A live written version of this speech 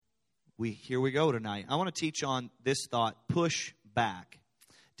Here we go tonight. I want to teach on this thought, push back.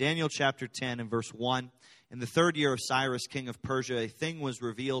 Daniel chapter 10 and verse 1. In the 3rd year of Cyrus, king of Persia, a thing was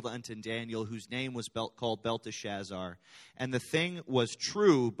revealed unto Daniel, whose name was called Belteshazzar. And the thing was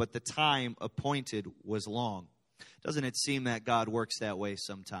true, but the time appointed was long. Doesn't it seem that God works that way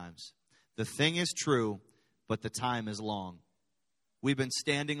sometimes? The thing is true, but the time is long. We've been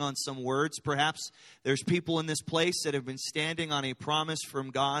standing on some words. Perhaps there's people in this place that have been standing on a promise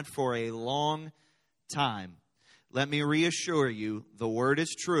from God for a long time. Let me reassure you, the word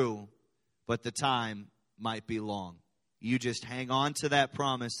is true, but the time might be long. You just hang on to that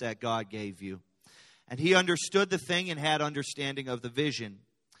promise that God gave you. And he understood the thing and had understanding of the vision.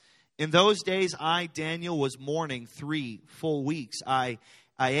 In those days, I, Daniel, was mourning 3 full weeks. I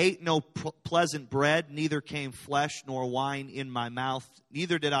ate no pleasant bread, neither came flesh nor wine in my mouth.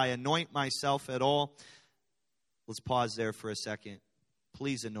 Neither did I anoint myself at all. Let's pause there for a second.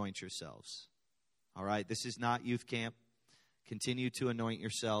 Please anoint yourselves. All right, this is not youth camp. Continue to anoint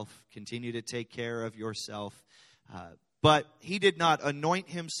yourself. Continue to take care of yourself. But he did not anoint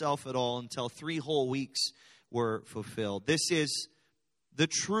himself at all until 3 whole weeks were fulfilled. This is the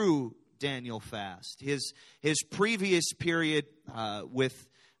true Daniel fast. His previous period with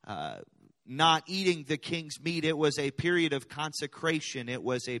not eating the king's meat, it was a period of consecration. It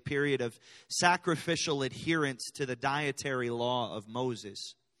was a period of sacrificial adherence to the dietary law of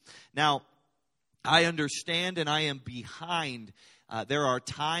Moses. Now, I understand and I am behind. There are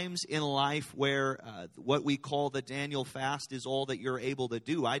times in life where what we call the Daniel fast is all that you're able to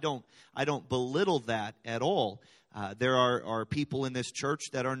do. I don't belittle that at all. There are people in this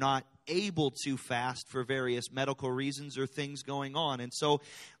church that are not able to fast for various medical reasons or things going on. And so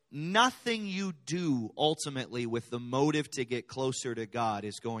nothing you do ultimately with the motive to get closer to God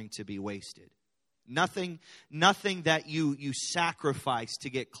is going to be wasted. Nothing that you sacrifice to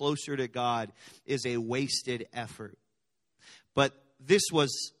get closer to God is a wasted effort. But this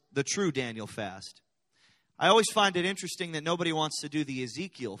was the true Daniel fast. I always find it interesting that nobody wants to do the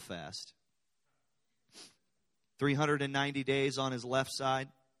Ezekiel fast. 390 days on his left side,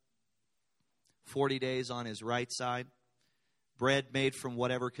 40 days on his right side. Bread made from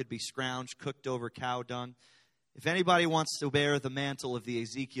whatever could be scrounged, cooked over cow dung. If anybody wants to bear the mantle of the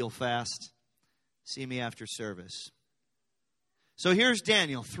Ezekiel fast, see me after service. So here's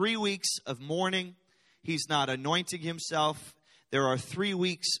Daniel, 3 weeks of mourning. He's not anointing himself. There are 3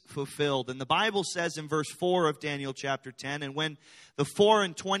 weeks fulfilled. And the Bible says in verse 4 of Daniel chapter 10, and when the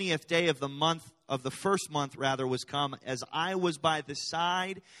 24th day of the first month was come, as I was by the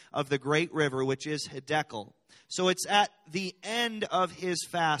side of the great river, which is Hiddekel. So it's at the end of his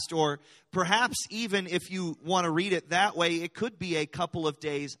fast, or perhaps even if you want to read it that way, it could be a couple of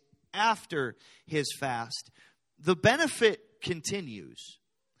days after his fast. The benefit continues.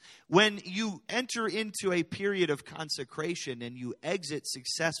 When you enter into a period of consecration and you exit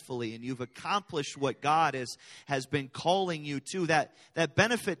successfully and you've accomplished what God has been calling you to, that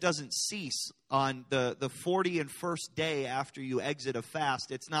benefit doesn't cease on the 41st day after you exit a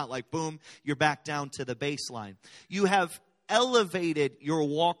fast. It's not like, boom, you're back down to the baseline. You have elevated your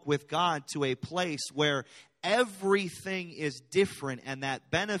walk with God to a place where everything is different, and that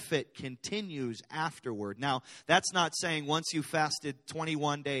benefit continues afterward. Now, that's not saying once you fasted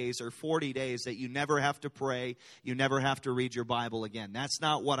 21 days or 40 days that you never have to pray, you never have to read your Bible again. That's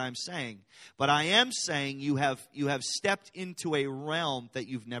not what I'm saying. But I am saying you have stepped into a realm that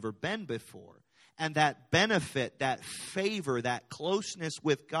you've never been before. And that benefit, that favor, that closeness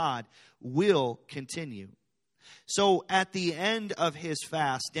with God will continue. So at the end of his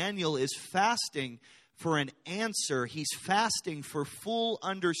fast, Daniel is fasting for an answer. He's fasting for full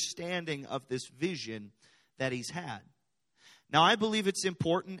understanding of this vision that he's had. Now, I believe it's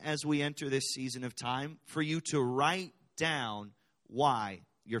important as we enter this season of time for you to write down why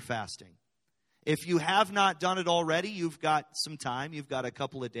you're fasting. If you have not done it already, you've got some time. You've got a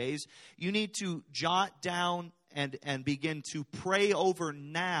couple of days. You need to jot down and begin to pray over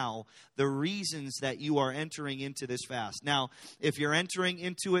now the reasons that you are entering into this fast. Now, if you're entering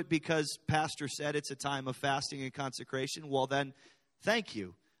into it because Pastor said it's a time of fasting and consecration, well then, thank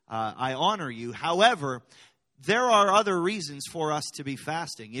you. I honor you. However, there are other reasons for us to be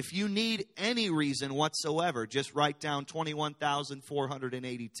fasting. If you need any reason whatsoever, just write down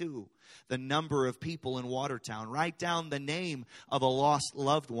 21,482, the number of people in Watertown. Write down the name of a lost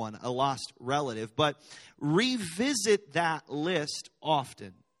loved one, a lost relative. But revisit that list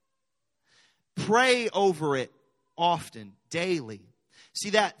often. Pray over it often, daily.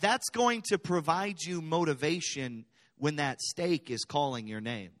 See, that's going to provide you motivation when that stake is calling your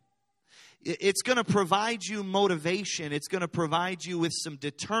name. It's going to provide you motivation. It's going to provide you with some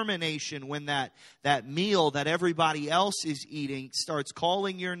determination when that meal that everybody else is eating starts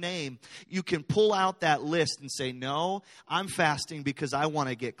calling your name. You can pull out that list and say, no, I'm fasting because I want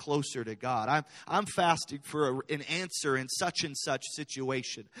to get closer to God. I'm fasting for an answer in such and such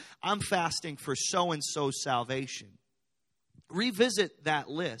situation. I'm fasting for so-and-so salvation. Revisit that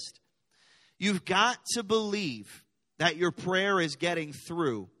list. You've got to believe that your prayer is getting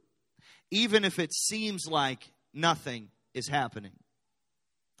through, even if it seems like nothing is happening.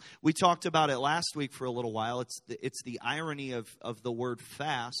 We talked about it last week for a little while. It's the irony of the word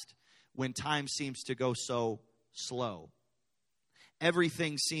fast when time seems to go so slow.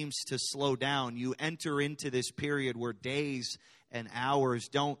 Everything seems to slow down. You enter into this period where days and hours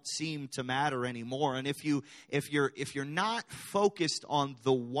don't seem to matter anymore. And if you're not focused on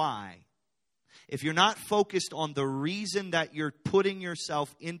the why, if you're not focused on the reason that you're putting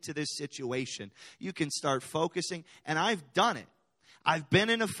yourself into this situation, you can start focusing. And I've done it. I've been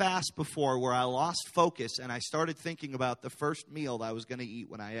in a fast before where I lost focus and I started thinking about the first meal that I was going to eat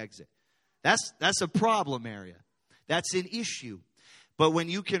when I exit. That's a problem area. That's an issue. But when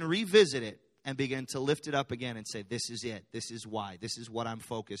you can revisit it and begin to lift it up again and say, this is it. This is why. This is what I'm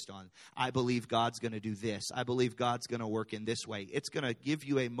focused on. I believe God's going to do this. I believe God's going to work in this way. It's going to give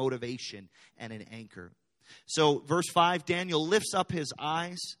you a motivation and an anchor. So verse 5, Daniel lifts up his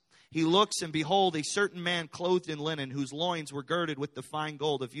eyes. He looks, and behold, a certain man clothed in linen, whose loins were girded with the fine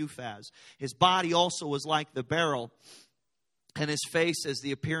gold of Uphaz. His body also was like the beryl, and his face as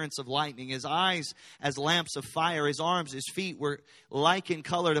the appearance of lightning, his eyes as lamps of fire, his arms, his feet were like in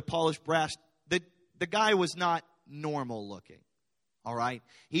color to polished brass. The guy was not normal looking, all right?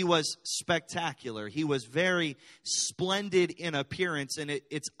 He was spectacular. He was very splendid in appearance, and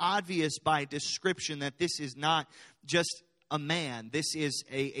it's obvious by description that this is not just a man. This is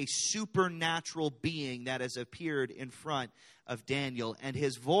a supernatural being that has appeared in front of Daniel. And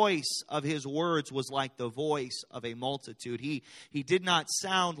his voice of his words was like the voice of a multitude. He did not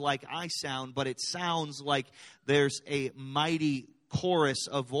sound like I sound, but it sounds like there's a mighty chorus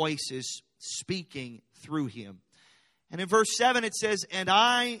of voices speaking through him. And in verse 7 it says, and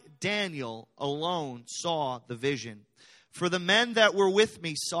I, Daniel, alone saw the vision. For the men that were with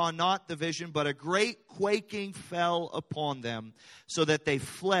me saw not the vision, but a great quaking fell upon them, so that they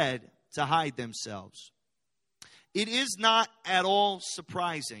fled to hide themselves. It is not at all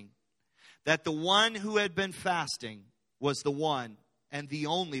surprising that the one who had been fasting was the one and the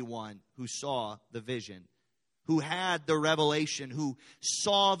only one who saw the vision, who had the revelation, who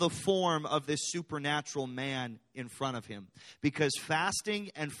saw the form of this supernatural man in front of him. Because fasting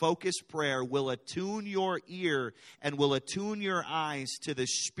and focused prayer will attune your ear and will attune your eyes to the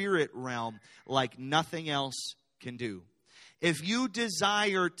spirit realm like nothing else can do. If you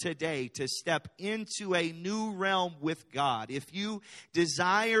desire today to step into a new realm with God, if you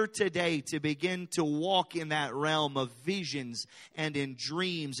desire today to begin to walk in that realm of visions and in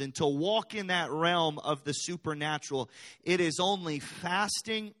dreams and to walk in that realm of the supernatural, it is only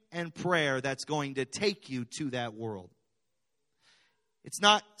fasting and prayer that's going to take you to that world. It's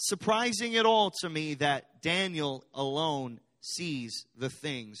not surprising at all to me that Daniel alone sees the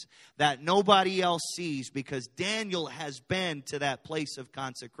things that nobody else sees, because Daniel has been to that place of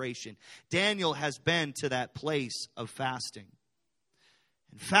consecration. Daniel has been to that place of fasting.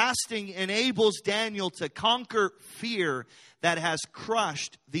 And fasting enables Daniel to conquer fear that has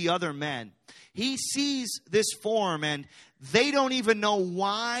crushed the other men. He sees this form and they don't even know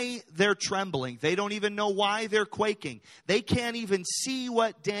why they're trembling. They don't even know why they're quaking. They can't even see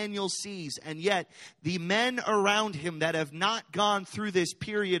what Daniel sees. And yet the men around him that have not gone through this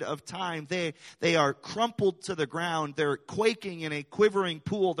period of time, they are crumpled to the ground. They're quaking in a quivering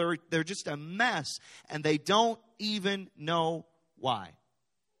pool. They're just a mess, and they don't even know why.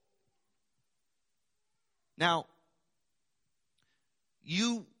 Now,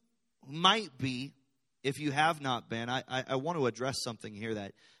 you might be, if you have not been, I want to address something here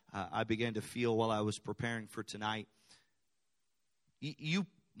that I began to feel while I was preparing for tonight. You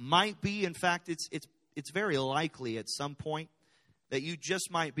might be, in fact, it's very likely at some point that you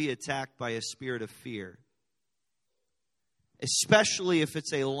just might be attacked by a spirit of fear, especially if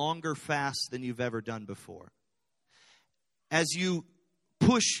it's a longer fast than you've ever done before. As you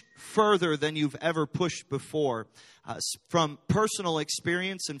push further than you've ever pushed before, from personal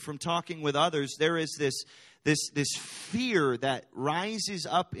experience and from talking with others, there is this fear that rises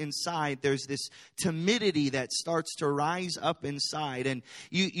up inside. There's this timidity that starts to rise up inside, and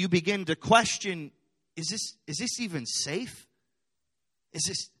you begin to question: Is this even safe?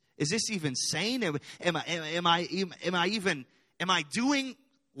 Is this even sane? Am I doing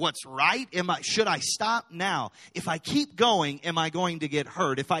what's right? Should I stop now? If I keep going, am I going to get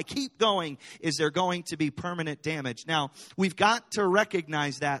hurt? If I keep going, is there going to be permanent damage? Now, we've got to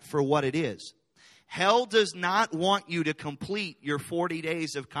recognize that for what it is. Hell does not want you to complete your 40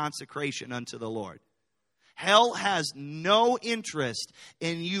 days of consecration unto the Lord. Hell has no interest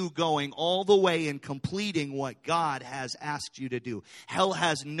in you going all the way and completing what God has asked you to do. Hell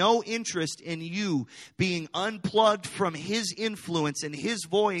has no interest in you being unplugged from His influence and His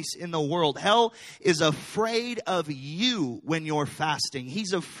voice in the world. Hell is afraid of you when you're fasting.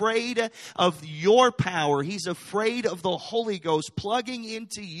 He's afraid of your power. He's afraid of the Holy Ghost plugging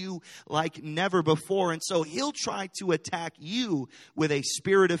into you like never before. And so he'll try to attack you with a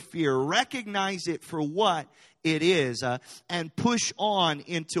spirit of fear. Recognize it for what it is, and push on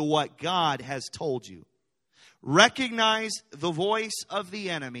into what God has told you. Recognize the voice of the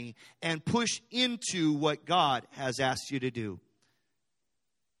enemy and push into what God has asked you to do.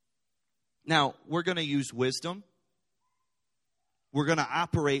 Now, we're going to use wisdom. We're going to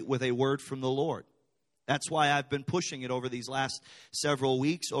operate with a word from the Lord. That's why I've been pushing it over these last several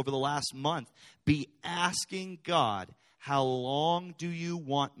weeks, over the last month. Be asking God, how long do you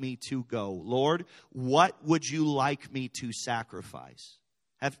want me to go? Lord, what would you like me to sacrifice?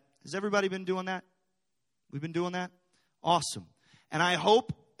 Has everybody been doing that? We've been doing that? Awesome. And I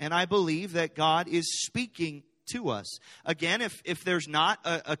hope and I believe that God is speaking to us. Again, if there's not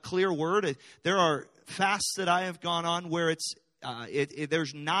a clear word, there are fasts that I have gone on where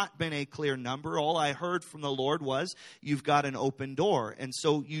there's not been a clear number. All I heard from the Lord was, you've got an open door. And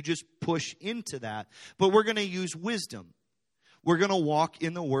so you just push into that. But we're going to use wisdom. We're going to walk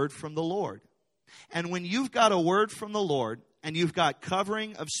in the word from the Lord. And when you've got a word from the Lord, and you've got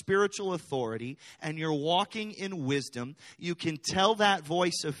covering of spiritual authority, and you're walking in wisdom, you can tell that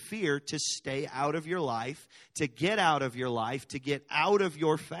voice of fear to stay out of your life, to get out of your life, to get out of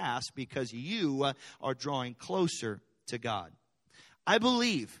your fast, because you are drawing closer to God. I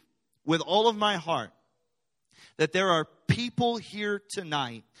believe with all of my heart that there are people here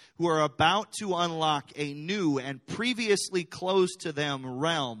tonight who are about to unlock a new and previously closed to them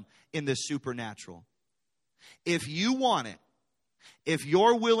realm in the supernatural. If you want it, if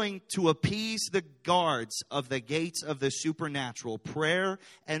you're willing to appease the guards of the gates of the supernatural, prayer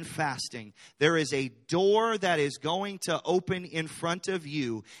and fasting, there is a door that is going to open in front of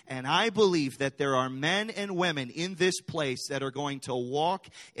you. And I believe that there are men and women in this place that are going to walk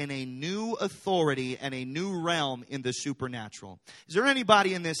in a new authority and a new realm in the supernatural. Is there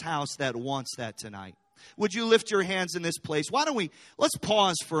anybody in this house that wants that tonight? Would you lift your hands in this place? Let's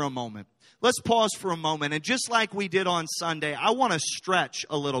pause for a moment. Let's pause for a moment. And just like we did on Sunday, I want to stretch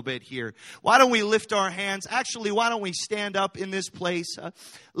a little bit here. Why don't we lift our hands? Actually, why don't we stand up in this place?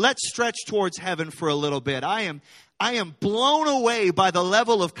 Let's stretch towards heaven for a little bit. I am blown away by the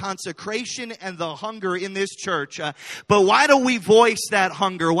level of consecration and the hunger in this church. But why don't we voice that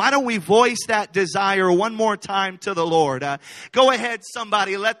hunger? Why don't we voice that desire one more time to the Lord? Go ahead,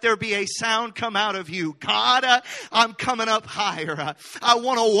 somebody. Let there be a sound come out of you. God, I'm coming up higher. I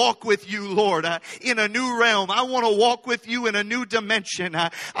want to walk with you, Lord, in a new realm. I want to walk with you in a new dimension.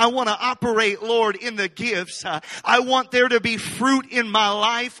 I want to operate, Lord, in the gifts. I want there to be fruit in my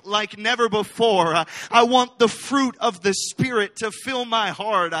life like never before. I want the fruit of the Spirit to fill my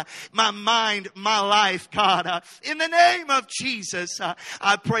heart, my mind, my life, God. In the name of Jesus,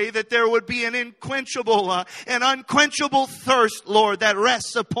 I pray that there would be an unquenchable thirst, Lord, that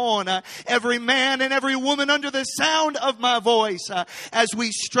rests upon every man and every woman under the sound of my voice as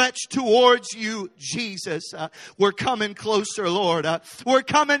we stretch towards you, Jesus. We're coming closer, Lord. We're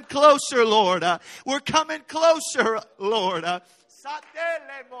coming closer, Lord. We're coming closer, Lord.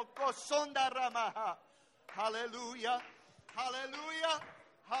 Hallelujah, hallelujah,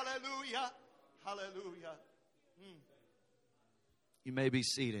 hallelujah, hallelujah. You may be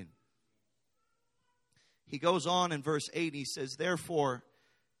seated. He goes on in verse 8, he says, therefore,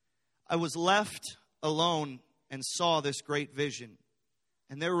 I was left alone and saw this great vision,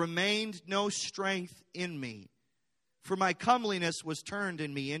 and there remained no strength in me. For my comeliness was turned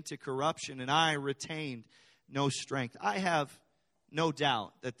in me into corruption, and I retained no strength. I have no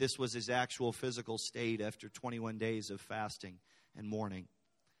doubt that this was his actual physical state after 21 days of fasting and mourning.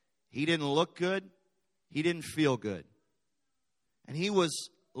 He didn't look good. He didn't feel good. And he was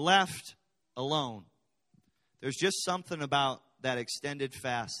left alone. There's just something about that extended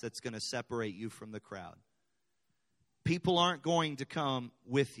fast that's going to separate you from the crowd. People aren't going to come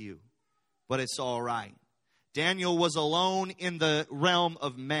with you, but it's all right. Daniel was alone in the realm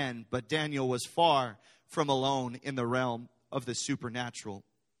of men, but Daniel was far from alone in the realm of the supernatural.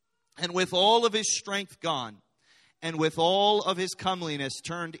 And with all of his strength gone and with all of his comeliness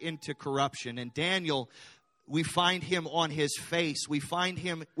turned into corruption. And Daniel, we find him on his face. We find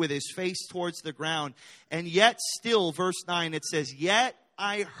him with his face towards the ground. And yet still, verse 9, it says, yet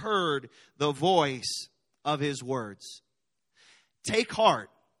I heard the voice of his words. Take heart.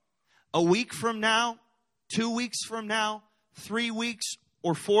 A week from now, 2 weeks from now, 3 weeks,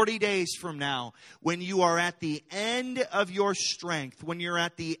 or 40 days from now, when you are at the end of your strength, when you're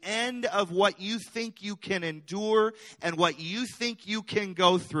at the end of what you think you can endure and what you think you can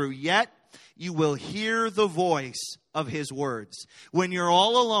go through, yet you will hear the voice of his words. When you're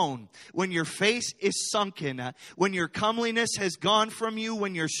all alone, when your face is sunken, when your comeliness has gone from you,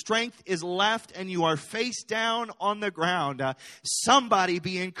 when your strength is left and you are face down on the ground, somebody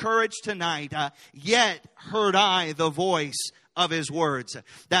be encouraged tonight. Yet heard I the voice of his words.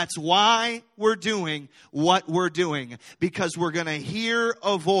 That's why we're doing what we're doing, because we're going to hear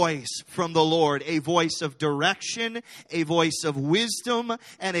a voice from the Lord, a voice of direction, a voice of wisdom,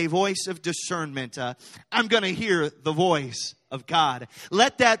 and a voice of discernment. I'm going to hear the voice of God.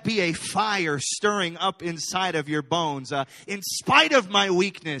 Let that be a fire stirring up inside of your bones. In spite of my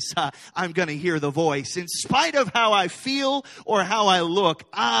weakness, I'm going to hear the voice. In spite of how I feel or how I look,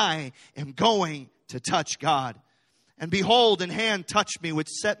 I am going to touch God. And behold, an hand touched me, which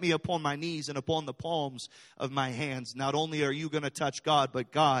set me upon my knees and upon the palms of my hands. Not only are you going to touch God,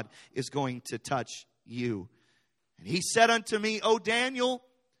 but God is going to touch you. And he said unto me, O Daniel,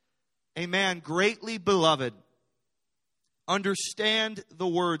 a man greatly beloved, understand the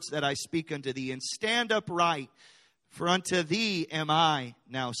words that I speak unto thee, and stand upright, for unto thee am I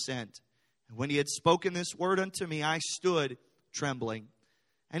now sent. And when he had spoken this word unto me, I stood trembling.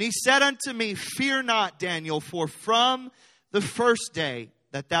 And he said unto me, fear not, Daniel, for from the first day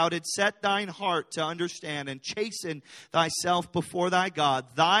that thou didst set thine heart to understand and chasten thyself before thy God,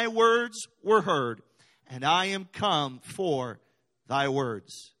 thy words were heard, and I am come for thy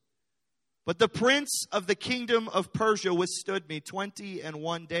words. But the prince of the kingdom of Persia withstood me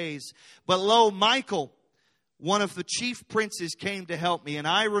 21 days. But lo, Michael, one of the chief princes, came to help me, and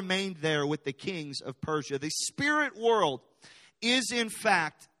I remained there with the kings of Persia. The spirit world is in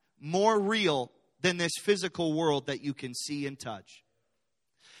fact more real than this physical world that you can see and touch.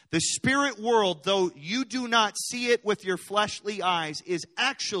 The spirit world, though you do not see it with your fleshly eyes, is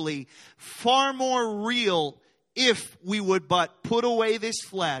actually far more real if we would but put away this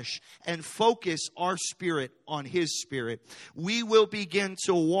flesh and focus our spirit on his spirit. We will begin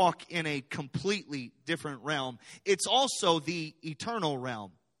to walk in a completely different realm. It's also the eternal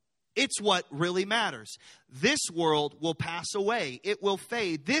realm. It's what really matters. This world will pass away. It will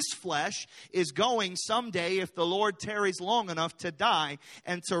fade. This flesh is going someday, if the Lord tarries long enough, to die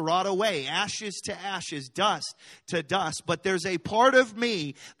and to rot away. Ashes to ashes, dust to dust. But there's a part of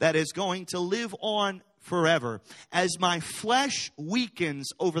me that is going to live on forever. As my flesh weakens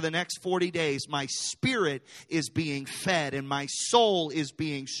over the next 40 days, my spirit is being fed and my soul is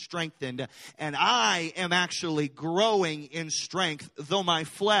being strengthened. And I am actually growing in strength, though my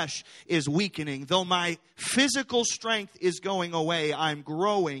flesh is weakening. Though my physical strength is going away, I'm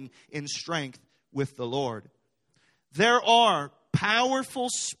growing in strength with the Lord. There are powerful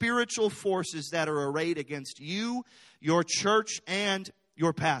spiritual forces that are arrayed against you, your church, and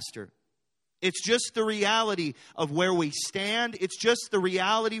your pastor. It's just the reality of where we stand. It's just the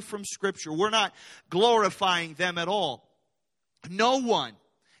reality from Scripture. We're not glorifying them at all. No one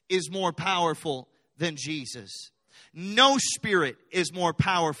is more powerful than Jesus. No spirit is more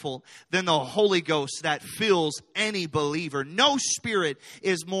powerful than the Holy Ghost that fills any believer. No spirit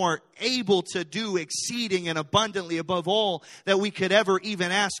is more able to do exceeding and abundantly above all that we could ever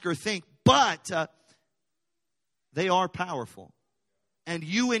even ask or think. But they are powerful. And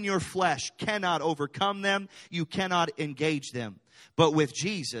you in your flesh cannot overcome them. You cannot engage them. But with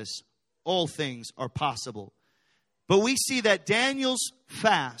Jesus, all things are possible. But we see that Daniel's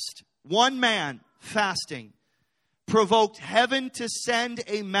fast, one man fasting, provoked heaven to send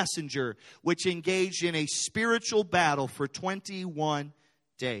a messenger which engaged in a spiritual battle for 21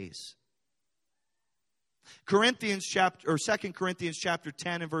 days. 2 Corinthians chapter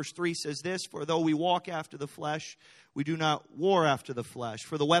 10 and verse 3 says this, for though we walk after the flesh, we do not war after the flesh.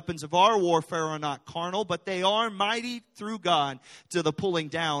 For the weapons of our warfare are not carnal, but they are mighty through God to the pulling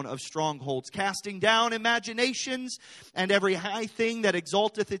down of strongholds, casting down imaginations and every high thing that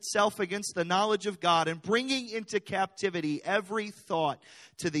exalteth itself against the knowledge of God, and bringing into captivity every thought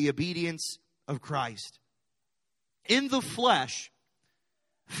to the obedience of Christ. In the flesh,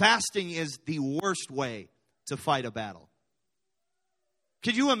 fasting is the worst way to fight a battle.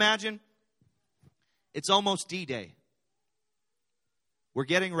 Could you imagine? It's almost D-Day. We're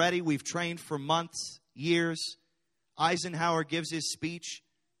getting ready. We've trained for months, years. Eisenhower gives his speech,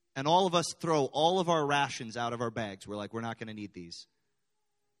 and all of us throw all of our rations out of our bags. We're like, we're not going to need these.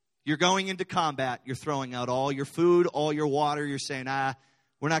 You're going into combat. You're throwing out all your food, all your water. You're saying,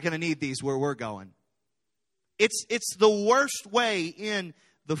 we're not going to need these where we're going. It's the worst way in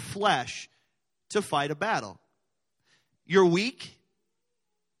the flesh to fight a battle. You're weak.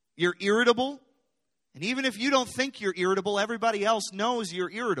 You're irritable. And even if you don't think you're irritable, everybody else knows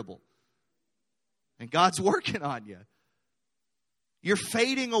you're irritable. And God's working on you. You're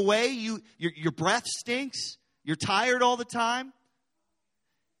fading away. Your breath stinks. You're tired all the time.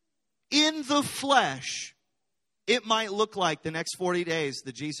 In the flesh, it might look like the next 40 days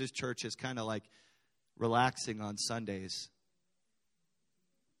the Jesus Church is kind of like relaxing on Sundays.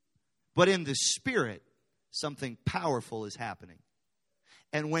 But in the spirit, something powerful is happening.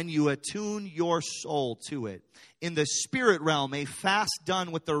 And when you attune your soul to it, in the spirit realm, a fast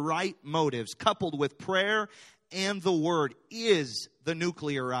done with the right motives, coupled with prayer and the word, is the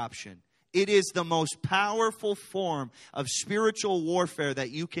nuclear option. It is the most powerful form of spiritual warfare that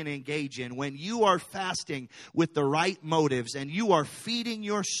you can engage in. When you are fasting with the right motives and you are feeding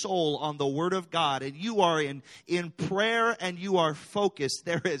your soul on the Word of God and you are in prayer and you are focused,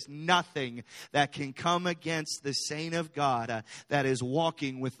 there is nothing that can come against the saint of God that is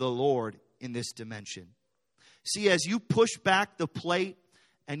walking with the Lord in this dimension. See, as you push back the plate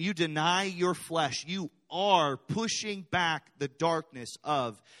and you deny your flesh, you are pushing back the darkness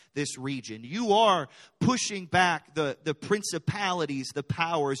of this region. You are pushing back the principalities, the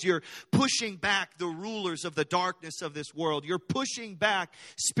powers. You're pushing back the rulers of the darkness of this world. You're pushing back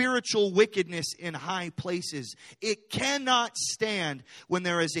spiritual wickedness in high places. It cannot stand when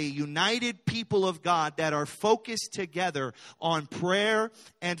there is a united people of God that are focused together on prayer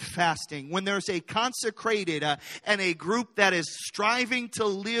and fasting. When there's a consecrated and a group that is striving to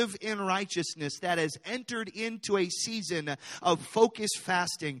live in righteousness, that has entered into a season of focused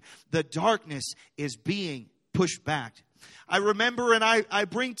fasting, the darkness is being pushed back. I remember, and I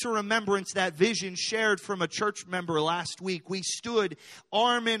bring to remembrance that vision shared from a church member last week. We stood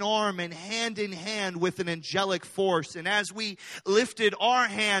arm in arm and hand in hand with an angelic force. And as we lifted our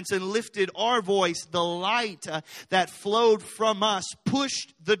hands and lifted our voice, the light that flowed from us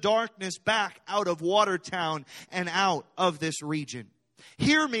pushed the darkness back out of Watertown and out of this region.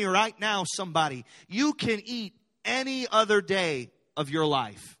 Hear me right now, somebody. You can eat any other day of your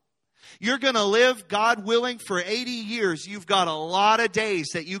life. You're going to live, God willing, for 80 years. You've got a lot of days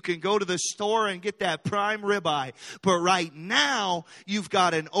that you can go to the store and get that prime ribeye. But right now, you've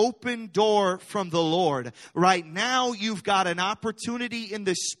got an open door from the Lord. Right now, you've got an opportunity in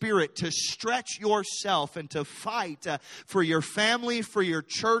the Spirit to stretch yourself and to fight for your family, for your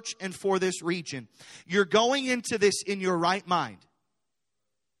church, and for this region. You're going into this in your right mind.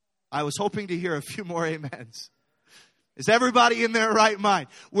 I was hoping to hear a few more amens. Is everybody in their right mind?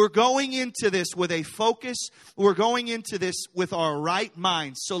 We're going into this with a focus. We're going into this with our right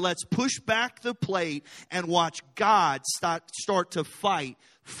mind. So let's push back the plate and watch God start to fight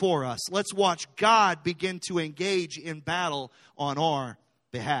for us. Let's watch God begin to engage in battle on our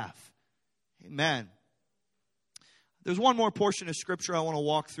behalf. Amen. There's one more portion of Scripture I want to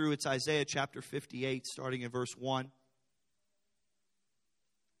walk through. It's Isaiah chapter 58, starting in verse 1.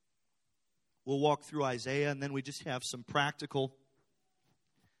 We'll walk through Isaiah, and then we just have some practical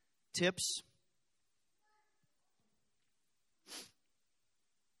tips.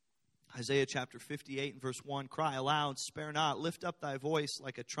 Isaiah chapter 58 and verse 1, cry aloud, spare not, lift up thy voice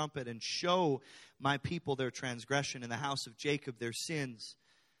like a trumpet, and show my people their transgression, and the house of Jacob their sins.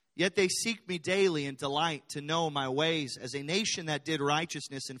 Yet they seek me daily and delight to know my ways, as a nation that did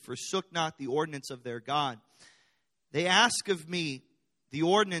righteousness and forsook not the ordinance of their God. They ask of me the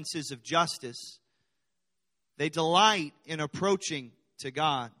ordinances of justice. They delight in approaching to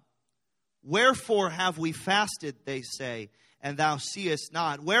God. Wherefore have we fasted, they say, and thou seest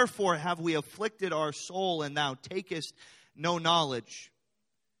not? Wherefore have we afflicted our soul, and thou takest no knowledge?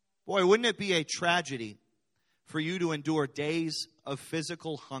 Boy, wouldn't it be a tragedy for you to endure days of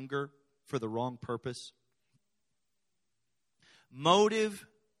physical hunger for the wrong purpose? Motive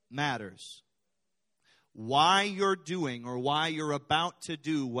matters. Why you're doing or why you're about to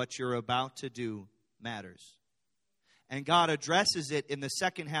do what you're about to do matters. And God addresses it in the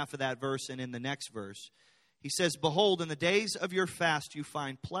second half of that verse and in the next verse. He says, behold, in the days of your fast you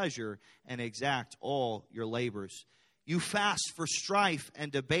find pleasure and exact all your labors. You fast for strife and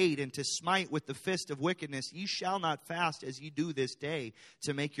debate and to smite with the fist of wickedness. Ye shall not fast as ye do this day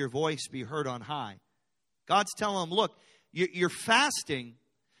to make your voice be heard on high. God's telling them, look, you're fasting,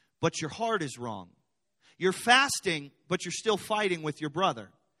 but your heart is wrong. You're fasting, but you're still fighting with your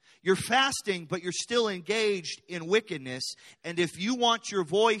brother. You're fasting, but you're still engaged in wickedness. And if you want your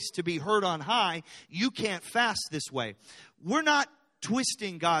voice to be heard on high, you can't fast this way. We're not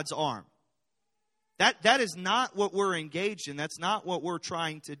twisting God's arm. That is not what we're engaged in. That's not what we're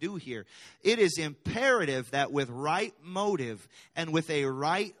trying to do here. It is imperative that with right motive and with a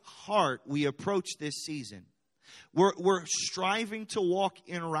right heart, we approach this season. We're striving to walk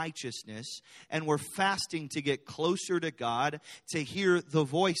in righteousness, and we're fasting to get closer to God, to hear the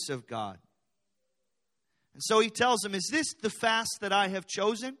voice of God. And so he tells him, is this the fast that I have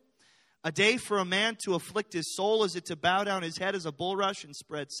chosen? A day for a man to afflict his soul? Is it to bow down his head as a bulrush and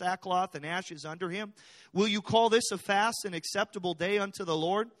spread sackcloth and ashes under him? Will you call this a fast, an acceptable day unto the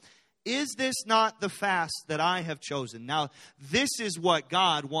Lord? Is this not the fast that I have chosen? Now, this is what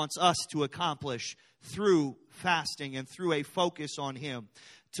God wants us to accomplish through fasting and through a focus on Him.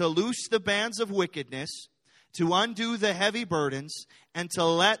 To loose the bands of wickedness, to undo the heavy burdens, and to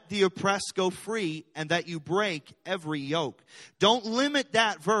let the oppressed go free, and that you break every yoke. Don't limit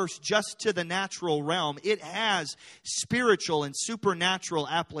that verse just to the natural realm. It has spiritual and supernatural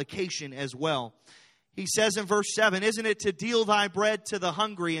application as well. He says in verse 7, isn't it to deal thy bread to the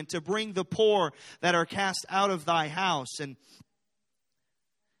hungry, and to bring the poor that are cast out of thy house? And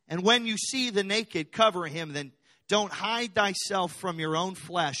when you see the naked, cover him, then don't hide thyself from your own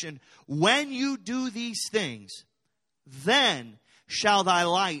flesh. And when you do these things, then shall thy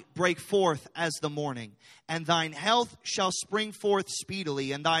light break forth as the morning, and thine health shall spring forth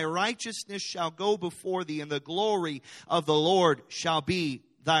speedily, and thy righteousness shall go before thee, and the glory of the Lord shall be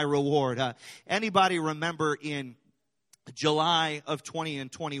thy reward. Anybody remember in July of 20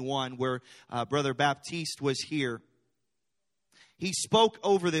 and 21 where Brother Baptiste was here? He spoke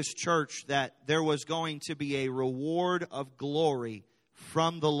over this church that there was going to be a reward of glory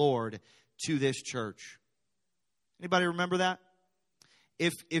from the Lord to this church. Anybody remember that?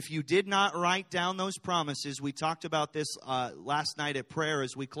 If you did not write down those promises, we talked about this last night at prayer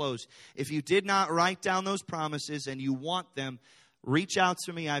as we closed. If you did not write down those promises and you want them, reach out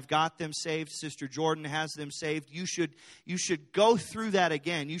to me. I've got them saved. Sister Jordan has them saved. You should go through that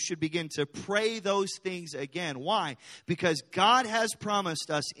again. You should begin to pray those things again. Why? Because God has promised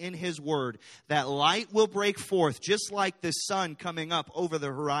us in His Word that light will break forth just like the sun coming up over the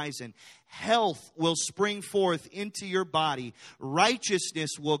horizon. Health will spring forth into your body.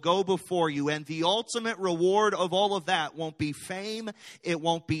 Righteousness will go before you. And the ultimate reward of all of that won't be fame. It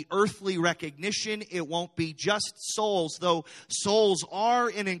won't be earthly recognition. It won't be just souls, though souls are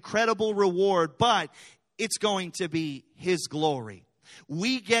an incredible reward. But it's going to be His glory.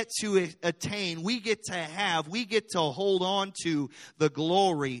 We get to attain, we get to hold on to the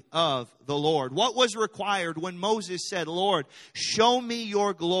glory of the Lord. What was required when Moses said, Lord, show me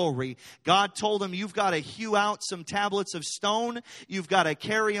your glory? God told him, you've got to hew out some tablets of stone. You've got to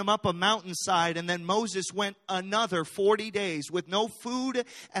carry them up a mountainside. And then Moses went another 40 days with no food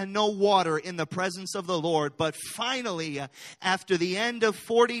and no water in the presence of the Lord. But finally, after the end of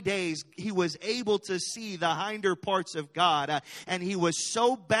 40 days, he was able to see the hinder parts of God. And he was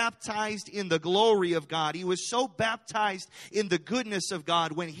so baptized in the glory of God. He was so baptized in the goodness of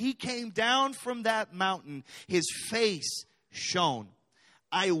God. When he came down from that mountain, his face shone.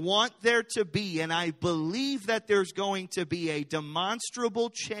 I want there to be, and I believe that there's going to be a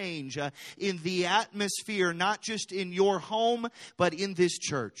demonstrable change in the atmosphere, not just in your home, but in this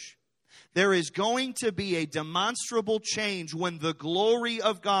church. There is going to be a demonstrable change when the glory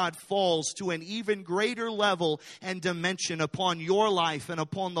of God falls to an even greater level and dimension upon your life and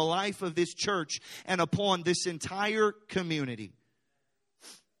upon the life of this church and upon this entire community.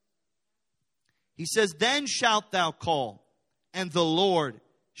 He says, then shalt thou call, and the Lord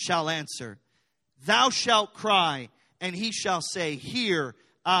shall answer. Thou shalt cry, and He shall say, here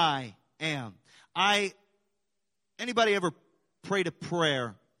I am. Anybody ever prayed a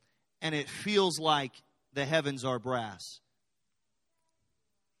prayer and it feels like the heavens are brass?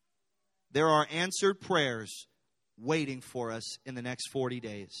 There are answered prayers waiting for us in the next 40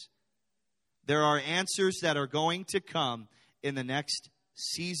 days. There are answers that are going to come in the next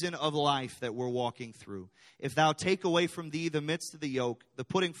season of life that we're walking through. If thou take away from thee the midst of the yoke, the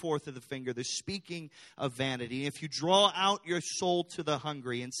putting forth of the finger, the speaking of vanity, if you draw out your soul to the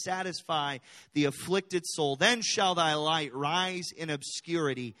hungry and satisfy the afflicted soul, then shall thy light rise in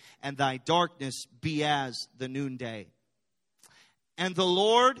obscurity and thy darkness be as the noonday. And the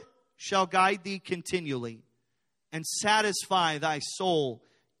Lord shall guide thee continually and satisfy thy soul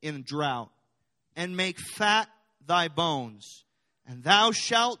in drought and make fat thy bones. And thou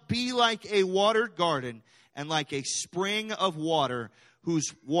shalt be like a watered garden and like a spring of water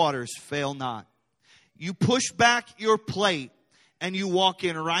whose waters fail not. You push back your plate and you walk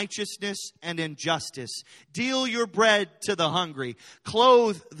in righteousness and in justice. Deal your bread to the hungry.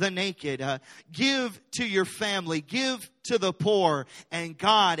 Clothe the naked. Give to your family. Give to the poor. And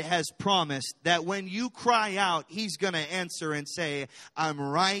God has promised that when you cry out, He's going to answer and say, I'm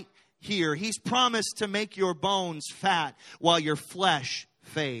right here. He's promised to make your bones fat while your flesh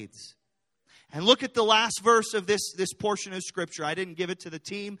fades. And look at the last verse of this portion of Scripture. I didn't give it to the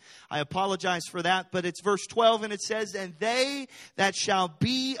team. I apologize for that. But it's verse 12, and it says, And they that shall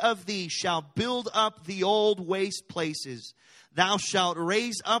be of thee shall build up the old waste places. Thou shalt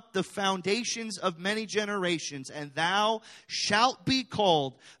raise up the foundations of many generations, and thou shalt be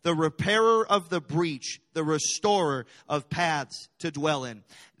called the repairer of the breach, the restorer of paths to dwell in.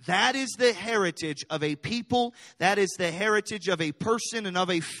 That is the heritage of a people. That is the heritage of a person and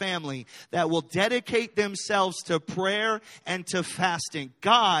of a family that will dedicate themselves to prayer and to fasting.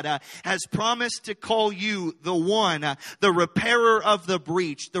 God has promised to call you the one, the repairer of the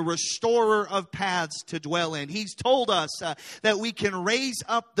breach, the restorer of paths to dwell in. He's told us that we can raise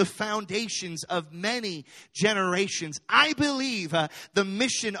up the foundations of many generations. I believe the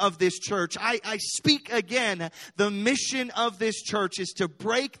mission of this church, I speak again, the mission of this church is to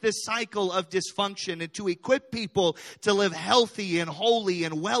break the cycle of dysfunction and to equip people to live healthy and holy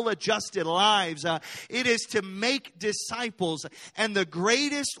and well-adjusted lives. It is to make disciples. And the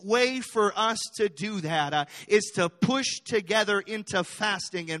greatest way for us to do that is to push together into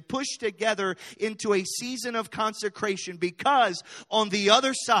fasting and push together into a season of consecration, because on the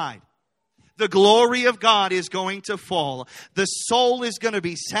other side, the glory of God is going to fall. The soul is going to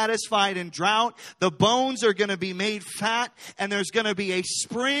be satisfied in drought. The bones are going to be made fat. And there's going to be a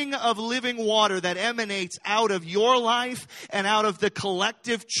spring of living water that emanates out of your life and out of the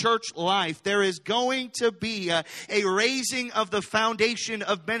collective church life. There is going to be a raising of the foundation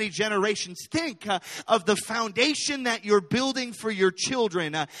of many generations. Think of the foundation that you're building for your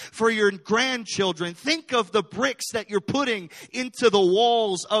children, for your grandchildren. Think of the bricks that you're putting into the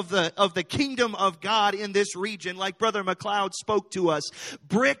walls of the kingdom of God in this region, like Brother McLeod spoke to us.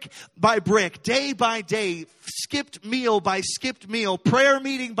 Brick by brick, day by day, skipped meal by skipped meal, prayer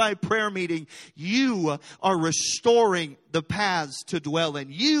meeting by prayer meeting, you are restoring the paths to dwell in.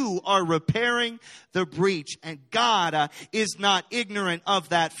 You are repairing the breach. And God is not ignorant of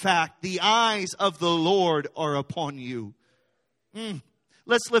that fact. The eyes of the Lord are upon you.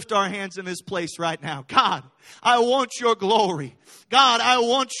 Let's lift our hands in this place right now. God, I want your glory. God, I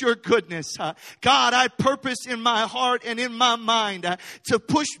want your goodness. God, I purpose in my heart and in my mind to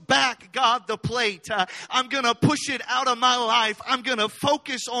push back, God, the plate. I'm going to push it out of my life. I'm going to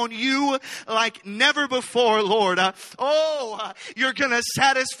focus on you like never before, Lord. You're going to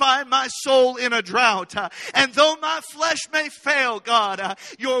satisfy my soul in a drought. And though my flesh may fail, God,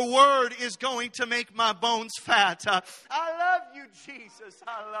 your word is going to make my bones fat. I love you, Jesus.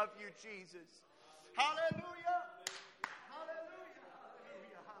 I love you, Jesus. Hallelujah. Hallelujah.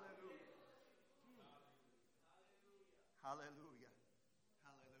 Hallelujah. Hallelujah. Hallelujah.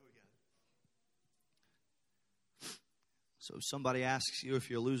 So if somebody asks you if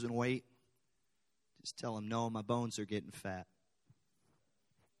you're losing weight, just tell them, no, my bones are getting fat.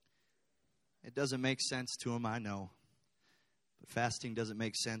 It doesn't make sense to them, I know. But fasting doesn't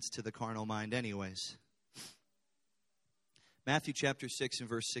make sense to the carnal mind anyways. Matthew chapter 6 and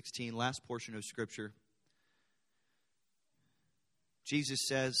verse 16, last portion of Scripture. Jesus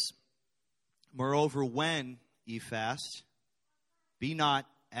says, Moreover, when ye fast, be not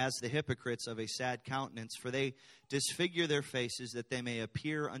as the hypocrites of a sad countenance, for they disfigure their faces, that they may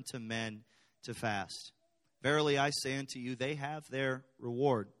appear unto men to fast. Verily I say unto you, they have their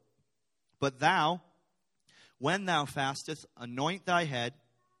reward. But thou, when thou fastest, anoint thy head,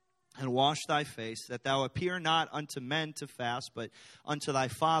 and wash thy face, that thou appear not unto men to fast, but unto thy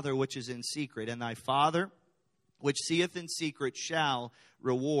Father which is in secret. And thy Father which seeth in secret shall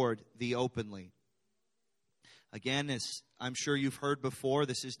reward thee openly. Again, as I'm sure you've heard before,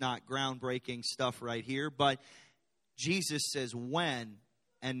 this is not groundbreaking stuff right here, but Jesus says when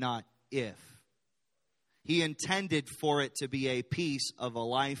and not if. He intended for it to be a piece of a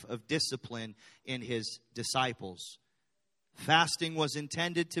life of discipline in his disciples. Fasting was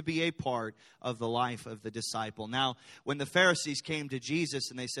intended to be a part of the life of the disciple. Now, when the Pharisees came to Jesus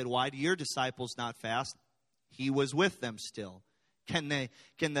and they said, why do your disciples not fast? He was with them still. Can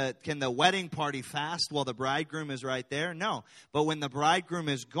the wedding party fast while the bridegroom is right there? No. But when the bridegroom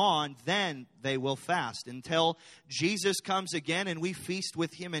is gone, then they will fast. Until Jesus comes again and we feast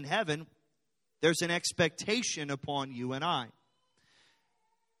with him in heaven, there's an expectation upon you and I.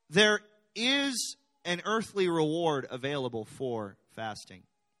 There is an earthly reward available for fasting,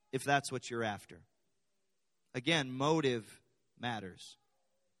 if that's what you're after. Again, motive matters.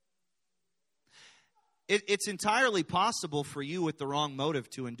 It's entirely possible for you with the wrong motive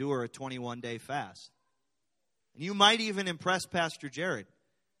to endure a 21-day fast. And you might even impress Pastor Jared.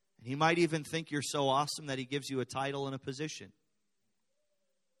 And he might even think you're so awesome that he gives you a title and a position.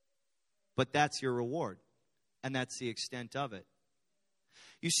 But that's your reward. And that's the extent of it.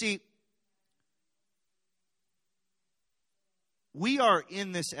 You see, we are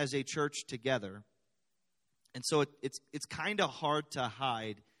in this as a church together. And so it's kind of hard to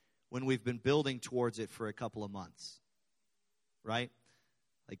hide when we've been building towards it for a couple of months. Right?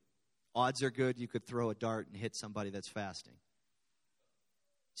 Like, odds are good you could throw a dart and hit somebody that's fasting.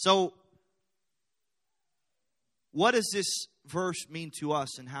 So, what does this verse mean to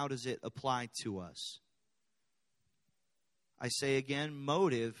us, and how does it apply to us? I say again,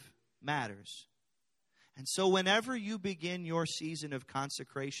 motive matters. And so whenever you begin your season of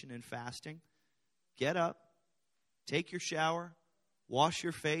consecration and fasting, get up, take your shower, wash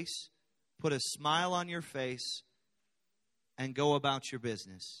your face, put a smile on your face, and go about your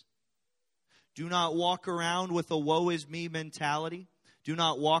business. Do not walk around with a woe is me mentality. Do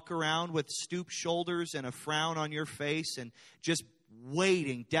not walk around with stooped shoulders and a frown on your face and just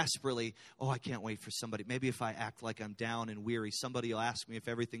waiting desperately. Oh, I can't wait for somebody. Maybe if I act like I'm down and weary, somebody will ask me if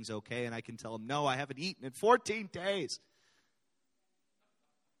everything's okay, and I can tell them, no, I haven't eaten in 14 days.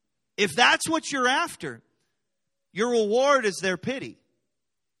 If that's what you're after, your reward is their pity.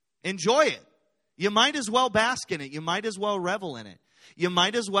 Enjoy it. You might as well bask in it. You might as well revel in it. You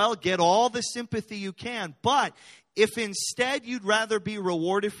might as well get all the sympathy you can. But if instead you'd rather be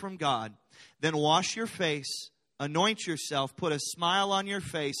rewarded from God, then wash your face, anoint yourself, put a smile on your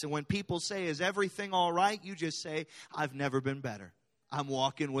face, and when people say, is everything all right? You just say, I've never been better. I'm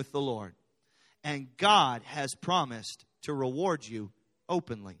walking with the Lord. And God has promised to reward you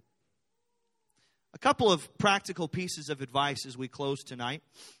openly. A couple of practical pieces of advice as we close tonight.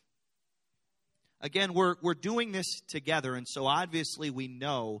 Again, we're doing this together, and so obviously we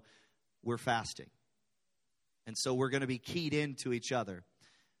know we're fasting. And so we're going to be keyed into each other.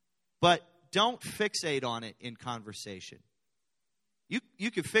 But don't fixate on it in conversation. You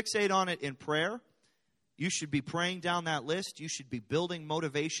could fixate on it in prayer. You should be praying down that list. You should be building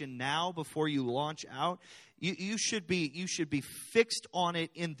motivation now before you launch out. You should be fixed on it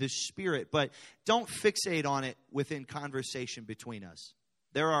in the Spirit, but don't fixate on it within conversation between us.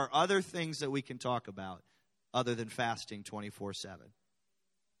 There are other things that we can talk about other than fasting 24/7.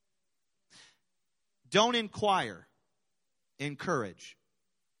 Don't inquire. Encourage.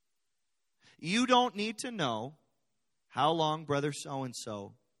 You don't need to know how long Brother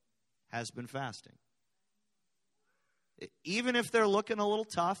so-and-so has been fasting. Even if they're looking a little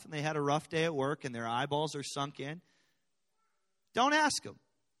tough and they had a rough day at work and their eyeballs are sunk in, don't ask them.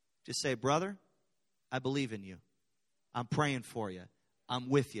 Just say, brother, I believe in you. I'm praying for you. I'm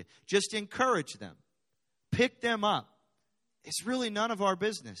with you. Just encourage them. Pick them up. It's really none of our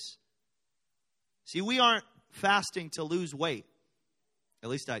business. See, we aren't fasting to lose weight. At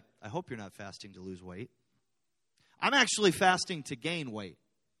least I hope you're not fasting to lose weight. I'm actually fasting to gain weight.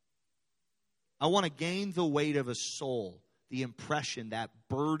 I want to gain the weight of a soul, the impression, that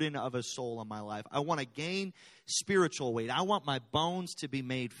burden of a soul on my life. I want to gain spiritual weight. I want my bones to be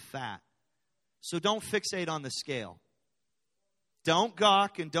made fat. So don't fixate on the scale. Don't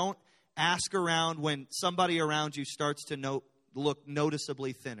gawk and don't ask around when somebody around you starts to look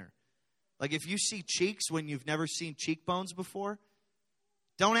noticeably thinner. Like if you see cheeks when you've never seen cheekbones before,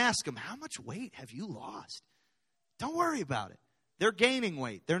 don't ask them, how much weight have you lost? Don't worry about it. They're gaining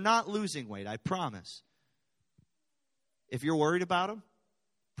weight. They're not losing weight, I promise. If you're worried about them,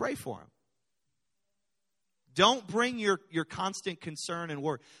 pray for them. Don't bring your constant concern and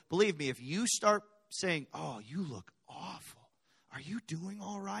worry. Believe me, if you start saying, oh, you look awful. Are you doing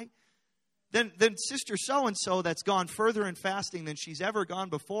all right? Then Sister so-and-so that's gone further in fasting than she's ever gone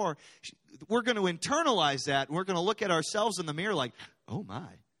before, we're going to internalize that. And we're going to look at ourselves in the mirror like, oh my,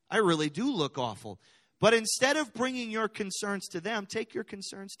 I really do look awful. But instead of bringing your concerns to them, take your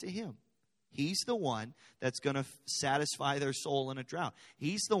concerns to Him. He's the one that's going to satisfy their soul in a drought.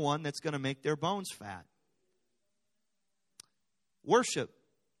 He's the one that's going to make their bones fat. Worship.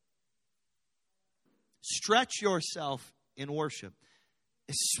 Stretch yourself in worship.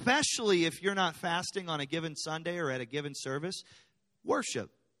 Especially if you're not fasting on a given Sunday or at a given service, worship.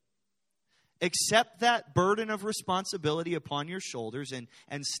 Accept that burden of responsibility upon your shoulders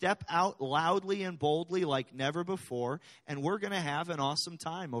and step out loudly and boldly like never before. And we're going to have an awesome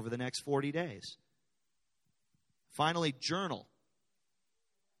time over the next 40 days. Finally, journal.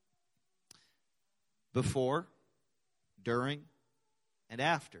 Before, during, and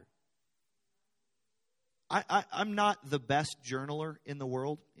after. I'm not the best journaler in the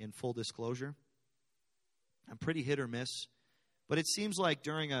world, in full disclosure. I'm pretty hit or miss. But it seems like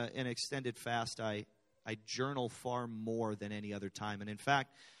during an extended fast, I journal far more than any other time. And in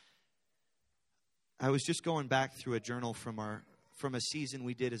fact, I was just going back through a journal from a season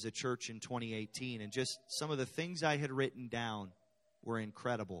we did as a church in 2018, and just some of the things I had written down were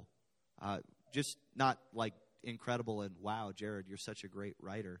incredible. Just not like incredible and, wow, Jared, you're such a great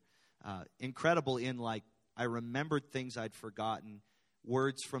writer. Incredible in like I remembered things I'd forgotten,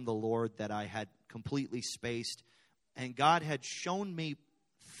 words from the Lord that I had completely spaced, and God had shown me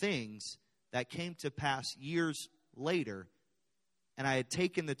things that came to pass years later, and I had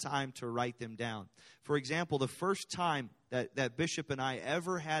taken the time to write them down. For example, the first time that Bishop and I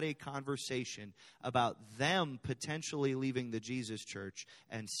ever had a conversation about them potentially leaving the Jesus Church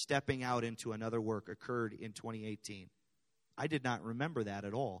and stepping out into another work occurred in 2018. I did not remember that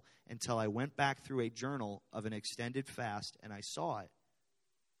at all until I went back through a journal of an extended fast and I saw it.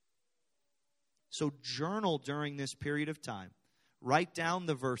 So journal during this period of time. Write down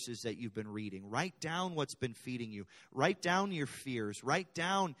the verses that you've been reading. Write down what's been feeding you. Write down your fears. Write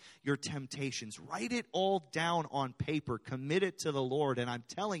down your temptations. Write it all down on paper. Commit it to the Lord. And I'm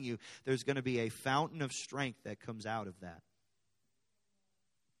telling you, there's going to be a fountain of strength that comes out of that.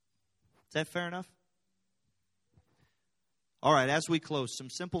 Is that fair enough? All right, as we close,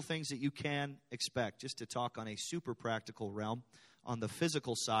 some simple things that you can expect, just to talk on a super practical realm. On the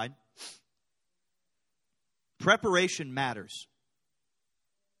physical side, preparation matters.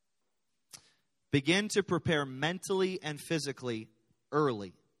 Begin to prepare mentally and physically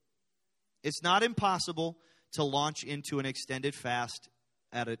early. It's not impossible to launch into an extended fast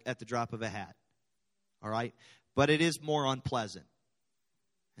at the drop of a hat. All right? But it is more unpleasant.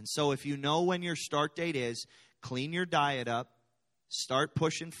 And so if you know when your start date is, clean your diet up. Start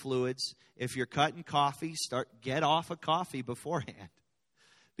pushing fluids. If you're cutting coffee, get off of coffee beforehand.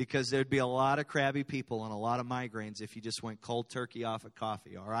 Because there'd be a lot of crabby people and a lot of migraines if you just went cold turkey off of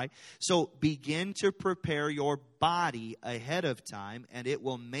coffee, all right? So begin to prepare your body ahead of time, and it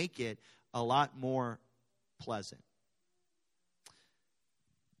will make it a lot more pleasant.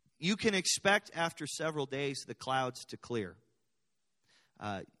 You can expect after several days the clouds to clear.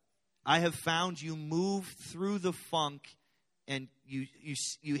 I have found you move through the funk and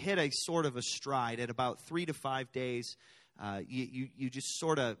you hit a sort of a stride at about 3 to 5 days. You just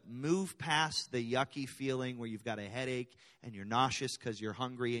sort of move past the yucky feeling where you've got a headache and you're nauseous because you're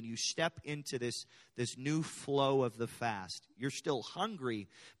hungry, and you step into this new flow of the fast. You're still hungry,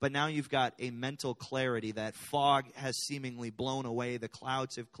 but now you've got a mental clarity. That fog has seemingly blown away. The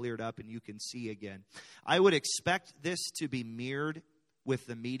clouds have cleared up and you can see again. I would expect this to be mirrored with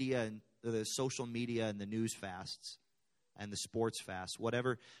the media and the social media and the news fasts and the sports fast,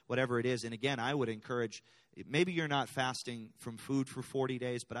 whatever it is. And again, I would encourage, maybe you're not fasting from food for 40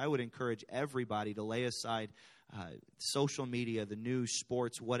 days, but I would encourage everybody to lay aside social media, the news,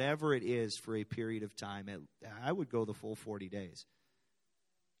 sports, whatever it is for a period of time. I would go the full 40 days.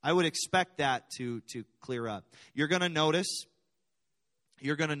 I would expect that to clear up. You're going to notice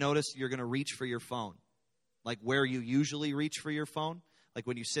you're going to reach for your phone. Like where you usually reach for your phone. Like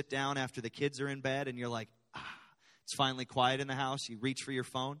when you sit down after the kids are in bed and you're like, it's finally quiet in the house, you reach for your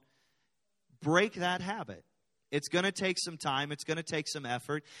phone. Break that habit. It's going to take some time. It's going to take some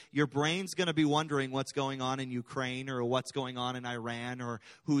effort. Your brain's going to be wondering what's going on in Ukraine or what's going on in Iran or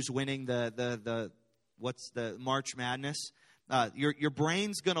who's winning the March Madness. Your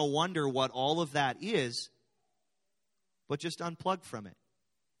brain's going to wonder what all of that is, but just unplug from it.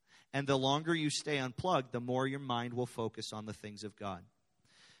 And the longer you stay unplugged, the more your mind will focus on the things of God.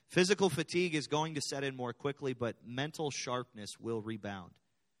 Physical fatigue is going to set in more quickly, but mental sharpness will rebound.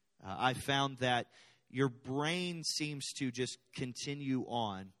 I found that your brain seems to just continue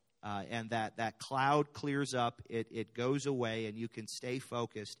on, and that cloud clears up, it goes away, and you can stay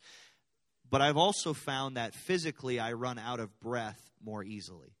focused. But I've also found that physically I run out of breath more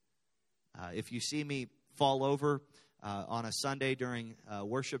easily. If you see me fall over on a Sunday during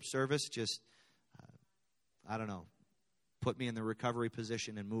worship service, just, I don't know, put me in the recovery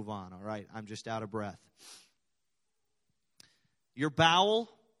position and move on, all right? I'm just out of breath. Your bowel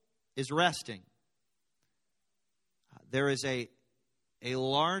is resting. There is a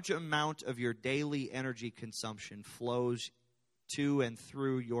large amount of your daily energy consumption flows to and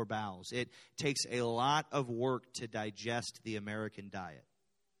through your bowels. It takes a lot of work to digest the American diet.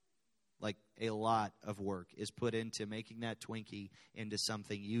 Like a lot of work is put into making that Twinkie into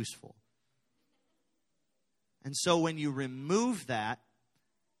something useful. And so when you remove that,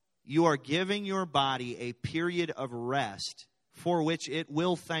 you are giving your body a period of rest for which it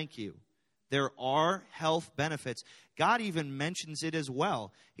will thank you. There are health benefits. God even mentions it as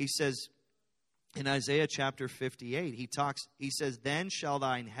well. He says in Isaiah chapter 58, he says, "Then shall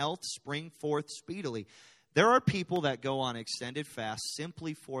thine health spring forth speedily." There are people that go on extended fasts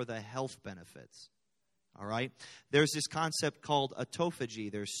simply for the health benefits. All right? There's this concept called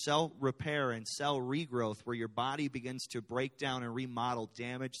autophagy. There's cell repair and cell regrowth where your body begins to break down and remodel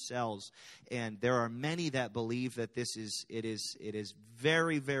damaged cells. And there are many that believe that it is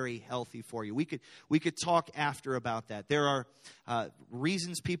very, very healthy for you. We could talk after about that. There are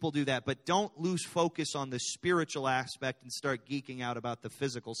reasons people do that, but don't lose focus on the spiritual aspect and start geeking out about the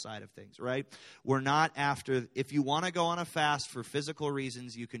physical side of things, right? We're not after, if you want to go on a fast for physical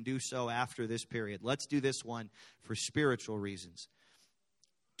reasons, you can do so after this period. Let's do this one for spiritual reasons.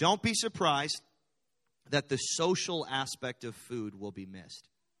 Don't be surprised that the social aspect of food will be missed.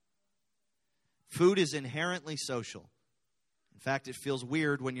 Food is inherently social. In fact, it feels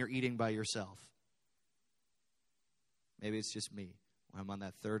weird when you're eating by yourself. Maybe it's just me when I'm on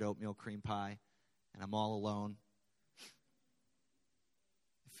that third oatmeal cream pie and I'm all alone.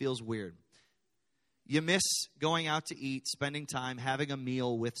 It feels weird. You miss going out to eat, spending time, having a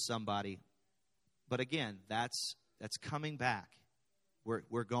meal with somebody. But again, that's coming back.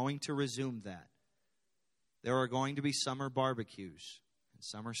 We're going to resume that. There are going to be summer barbecues and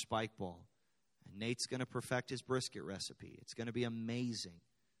summer spike ball. And Nate's going to perfect his brisket recipe. It's going to be amazing.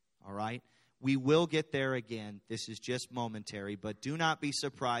 All right? We will get there again. This is just momentary. But do not be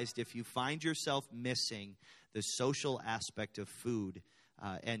surprised if you find yourself missing the social aspect of food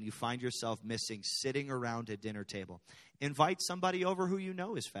and you find yourself missing sitting around a dinner table. Invite somebody over who you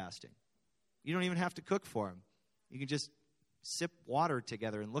know is fasting. You don't even have to cook for them. You can just sip water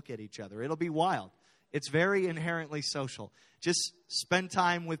together and look at each other. It'll be wild. It's very inherently social. Just spend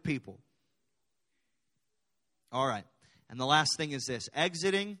time with people. All right. And the last thing is this.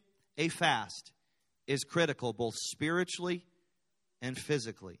 Exiting a fast is critical both spiritually and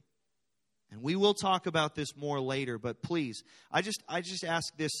physically. And we will talk about this more later, but please, I just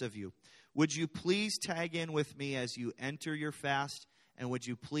ask this of you. Would you please tag in with me as you enter your fast? And would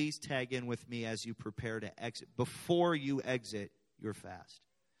you please tag in with me as you prepare to exit, before you exit your fast?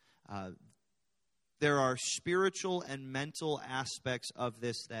 There are spiritual and mental aspects of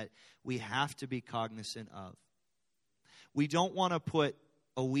this that we have to be cognizant of. We don't want to put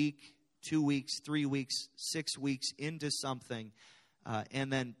a week, 2 weeks, 3 weeks, 6 weeks into something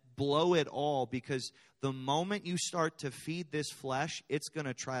and then blow it all, because the moment you start to feed this flesh, it's going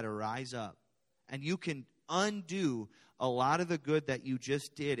to try to rise up. And you can undo a lot of the good that you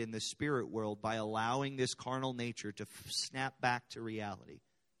just did in the spirit world by allowing this carnal nature to snap back to reality.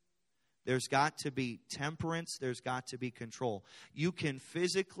 There's got to be temperance. There's got to be control. You can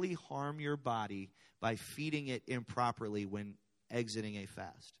physically harm your body by feeding it improperly when exiting a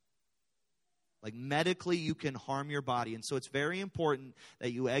fast. Like medically, you can harm your body. And so it's very important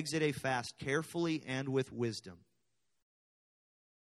that you exit a fast carefully and with wisdom.